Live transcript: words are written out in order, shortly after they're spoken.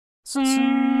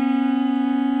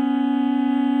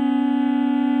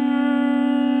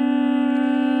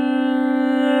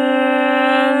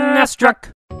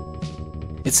SNESdrunk.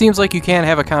 It seems like you can't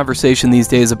have a conversation these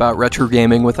days about retro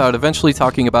gaming without eventually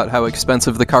talking about how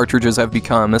expensive the cartridges have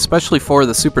become, especially for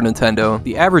the Super Nintendo.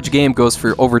 The average game goes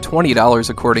for over $20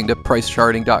 according to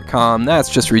PriceCharting.com.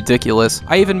 That's just ridiculous.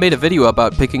 I even made a video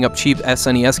about picking up cheap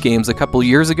SNES games a couple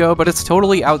years ago, but it's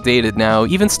totally outdated now.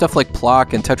 Even stuff like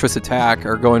Plock and Tetris Attack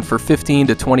are going for $15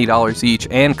 to $20 each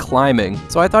and climbing.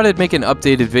 So I thought I'd make an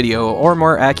updated video, or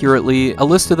more accurately, a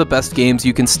list of the best games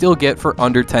you can still get for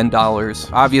under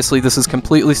 $10. Obviously, this is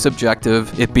completely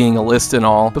subjective, it being a list and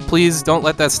all, but please don't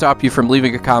let that stop you from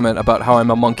leaving a comment about how I'm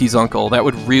a monkey's uncle. That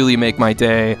would really make my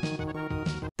day.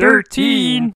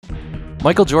 13.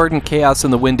 Michael Jordan, Chaos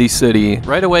in the Windy City.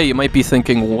 Right away you might be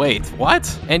thinking, wait,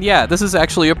 what? And yeah, this is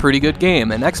actually a pretty good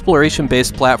game, an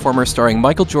exploration-based platformer starring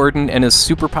Michael Jordan and his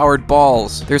super-powered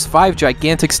balls. There's 5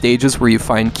 gigantic stages where you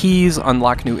find keys,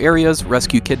 unlock new areas,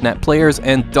 rescue kidnapped players,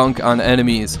 and dunk on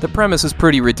enemies. The premise is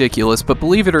pretty ridiculous, but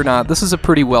believe it or not, this is a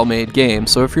pretty well-made game,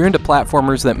 so if you're into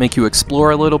platformers that make you explore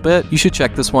a little bit, you should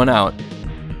check this one out.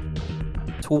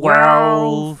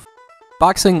 12.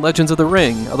 Boxing Legends of the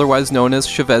Ring, otherwise known as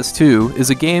Chavez 2,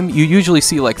 is a game you usually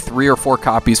see like 3 or 4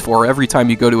 copies for every time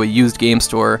you go to a used game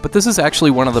store, but this is actually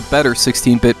one of the better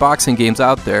 16-bit boxing games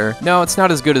out there. No, it's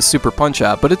not as good as Super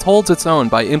Punch-Out, but it holds its own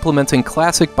by implementing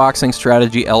classic boxing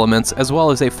strategy elements as well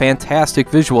as a fantastic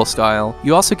visual style.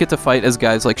 You also get to fight as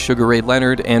guys like Sugar Ray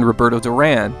Leonard and Roberto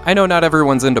Duran. I know not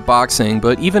everyone's into boxing,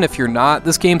 but even if you're not,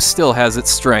 this game still has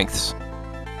its strengths.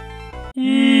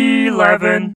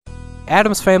 11.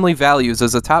 Addams Family Values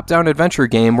is a top-down adventure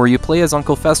game where you play as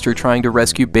Uncle Fester trying to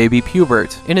rescue baby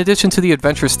Pubert. In addition to the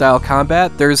adventure-style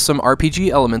combat, there's some RPG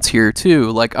elements here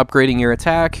too, like upgrading your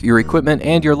attack, your equipment,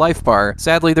 and your life bar.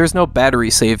 Sadly, there's no battery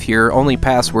save here, only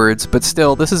passwords, but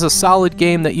still, this is a solid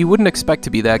game that you wouldn't expect to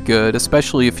be that good,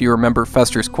 especially if you remember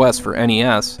Fester's Quest for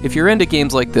NES. If you're into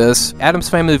games like this, Addams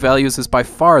Family Values is by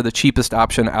far the cheapest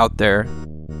option out there.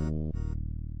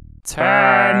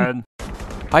 10.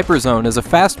 HyperZone is a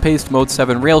fast-paced Mode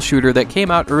 7 rail shooter that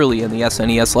came out early in the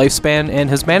SNES lifespan and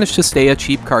has managed to stay a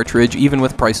cheap cartridge even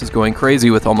with prices going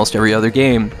crazy with almost every other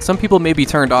game. Some people may be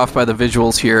turned off by the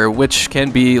visuals here, which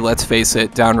can be, let's face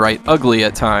it, downright ugly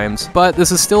at times, but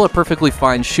this is still a perfectly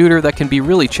fine shooter that can be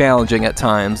really challenging at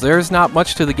times. There's not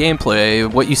much to the gameplay,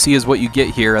 what you see is what you get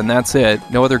here and that's it.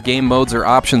 No other game modes or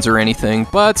options or anything,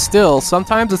 but still,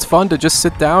 sometimes it's fun to just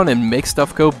sit down and make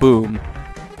stuff go boom.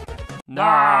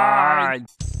 9.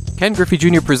 Ken Griffey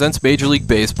Jr. presents Major League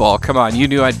Baseball. Come on, you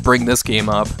knew I'd bring this game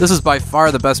up. This is by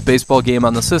far the best baseball game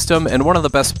on the system and one of the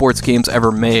best sports games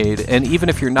ever made. And even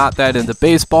if you're not that into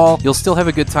baseball, you'll still have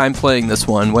a good time playing this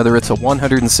one, whether it's a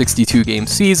 162 game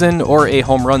season or a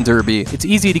home run derby. It's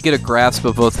easy to get a grasp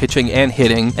of both pitching and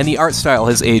hitting, and the art style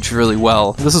has aged really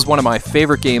well. This is one of my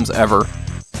favorite games ever.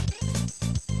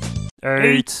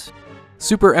 8.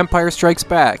 Super Empire Strikes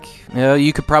Back.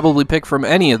 You could probably pick from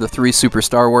any of the 3 Super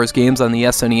Star Wars games on the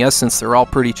SNES since they're all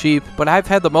pretty cheap, but I've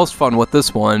had the most fun with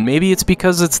this one. Maybe it's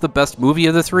because it's the best movie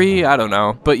of the 3, I don't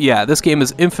know. But yeah, this game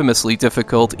is infamously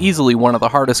difficult, easily one of the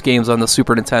hardest games on the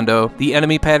Super Nintendo. The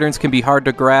enemy patterns can be hard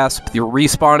to grasp, the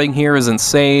respawning here is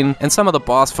insane, and some of the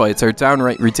boss fights are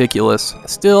downright ridiculous.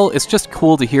 Still, it's just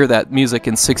cool to hear that music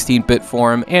in 16-bit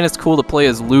form, and it's cool to play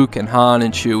as Luke and Han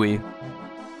and Chewie.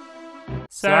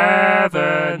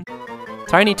 7.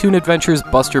 Tiny Toon Adventures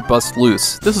Buster Bust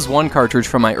Loose. This is one cartridge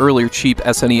from my earlier cheap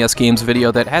SNES games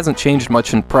video that hasn't changed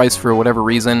much in price for whatever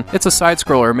reason. It's a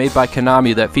side-scroller made by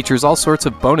Konami that features all sorts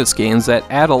of bonus games that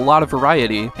add a lot of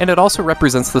variety, and it also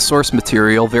represents the source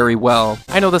material very well.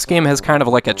 I know this game has kind of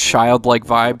like a childlike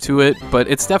vibe to it, but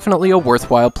it's definitely a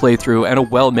worthwhile playthrough and a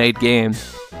well-made game.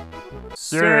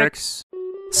 6.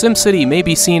 SimCity may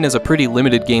be seen as a pretty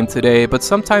limited game today, but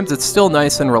sometimes it's still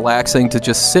nice and relaxing to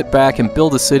just sit back and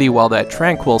build a city while that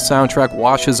tranquil soundtrack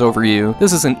washes over you.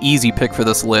 This is an easy pick for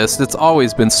this list, it's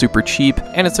always been super cheap,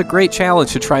 and it's a great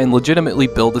challenge to try and legitimately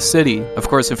build a city. Of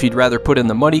course, if you'd rather put in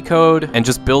the money code and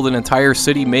just build an entire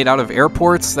city made out of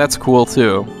airports, that's cool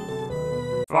too.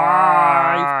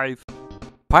 5.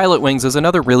 Pilotwings is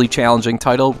another really challenging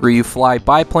title where you fly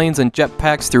biplanes and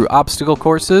jetpacks through obstacle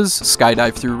courses,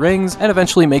 skydive through rings, and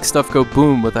eventually make stuff go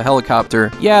boom with a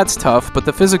helicopter. Yeah, it's tough, but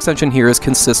the physics engine here is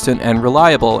consistent and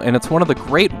reliable, and it's one of the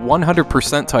great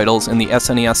 100% titles in the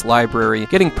SNES library.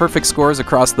 Getting perfect scores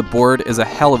across the board is a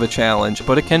hell of a challenge,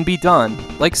 but it can be done.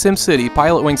 Like SimCity,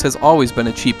 Pilotwings has always been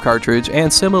a cheap cartridge,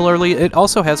 and similarly, it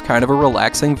also has kind of a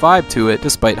relaxing vibe to it,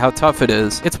 despite how tough it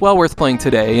is. It's well worth playing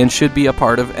today, and should be a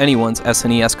part of anyone's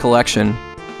SNES collection.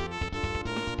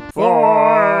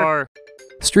 4.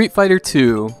 Street Fighter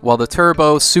II. While the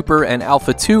Turbo, Super, and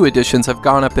Alpha 2 editions have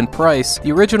gone up in price,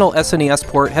 the original SNES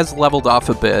port has leveled off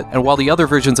a bit, and while the other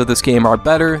versions of this game are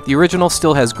better, the original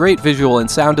still has great visual and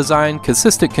sound design,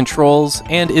 consistent controls,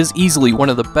 and is easily one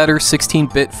of the better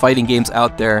 16-bit fighting games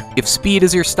out there. If speed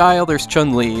is your style, there's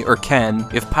Chun-Li, or Ken.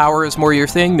 If power is more your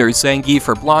thing, there's Zangief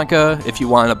or Blanca. If you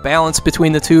want a balance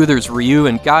between the two, there's Ryu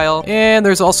and Guile, and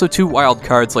there's also two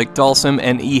wildcards like Dhalsim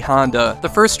and E Honda. The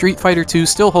first Street Fighter II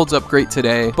still holds up great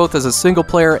today, both as a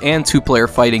single-player and two-player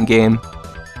fighting game.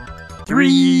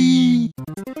 3.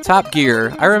 Top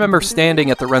Gear. I remember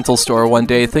standing at the rental store one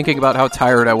day thinking about how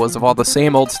tired I was of all the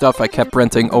same old stuff I kept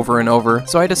renting over and over,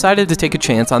 so I decided to take a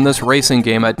chance on this racing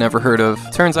game I'd never heard of.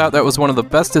 Turns out that was one of the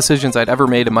best decisions I'd ever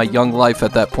made in my young life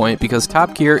at that point, because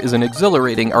Top Gear is an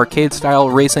exhilarating arcade-style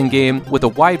racing game with a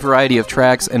wide variety of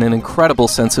tracks and an incredible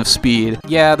sense of speed.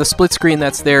 Yeah, the split screen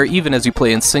that's there even as you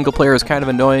play in single player is kind of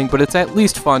annoying, but it's at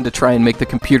least fun to try and make the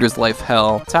computer's life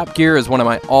hell. Top Gear is one of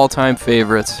my all-time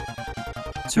favorites.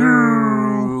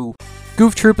 2.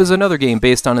 Goof Troop is another game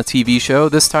based on a TV show,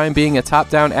 this time being a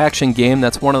top-down action game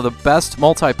that's one of the best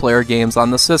multiplayer games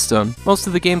on the system. Most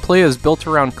of the gameplay is built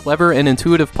around clever and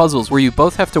intuitive puzzles where you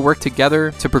both have to work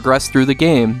together to progress through the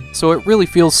game, so it really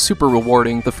feels super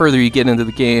rewarding the further you get into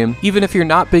the game. Even if you're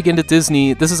not big into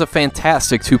Disney, this is a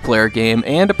fantastic two-player game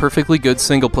and a perfectly good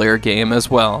single-player game as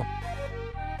well.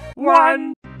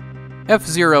 1.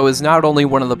 F-Zero is not only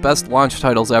one of the best launch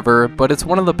titles ever, but it's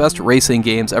one of the best racing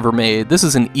games ever made. This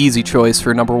is an easy choice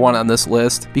for number 1 on this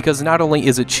list, because not only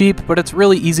is it cheap, but it's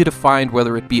really easy to find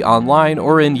whether it be online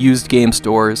or in used game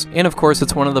stores. And of course,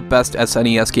 it's one of the best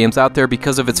SNES games out there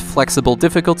because of its flexible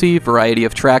difficulty, variety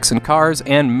of tracks and cars,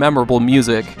 and memorable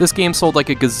music. This game sold like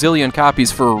a gazillion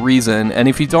copies for a reason, and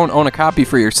if you don't own a copy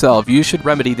for yourself, you should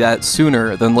remedy that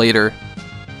sooner than later.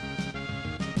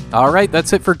 Alright,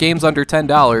 that's it for games under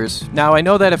 $10. Now, I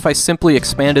know that if I simply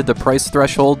expanded the price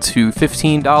threshold to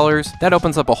 $15, that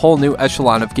opens up a whole new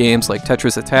echelon of games like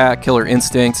Tetris Attack, Killer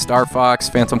Instinct, Star Fox,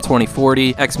 Phantom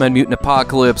 2040, X-Men Mutant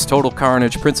Apocalypse, Total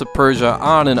Carnage, Prince of Persia,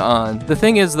 on and on. The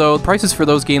thing is though, prices for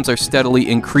those games are steadily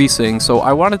increasing, so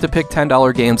I wanted to pick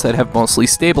 $10 games that have mostly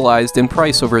stabilized in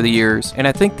price over the years, and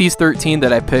I think these 13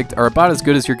 that I picked are about as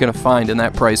good as you're gonna find in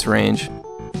that price range.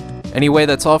 Anyway,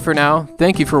 that's all for now.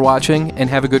 Thank you for watching, and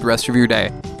have a good rest of your day.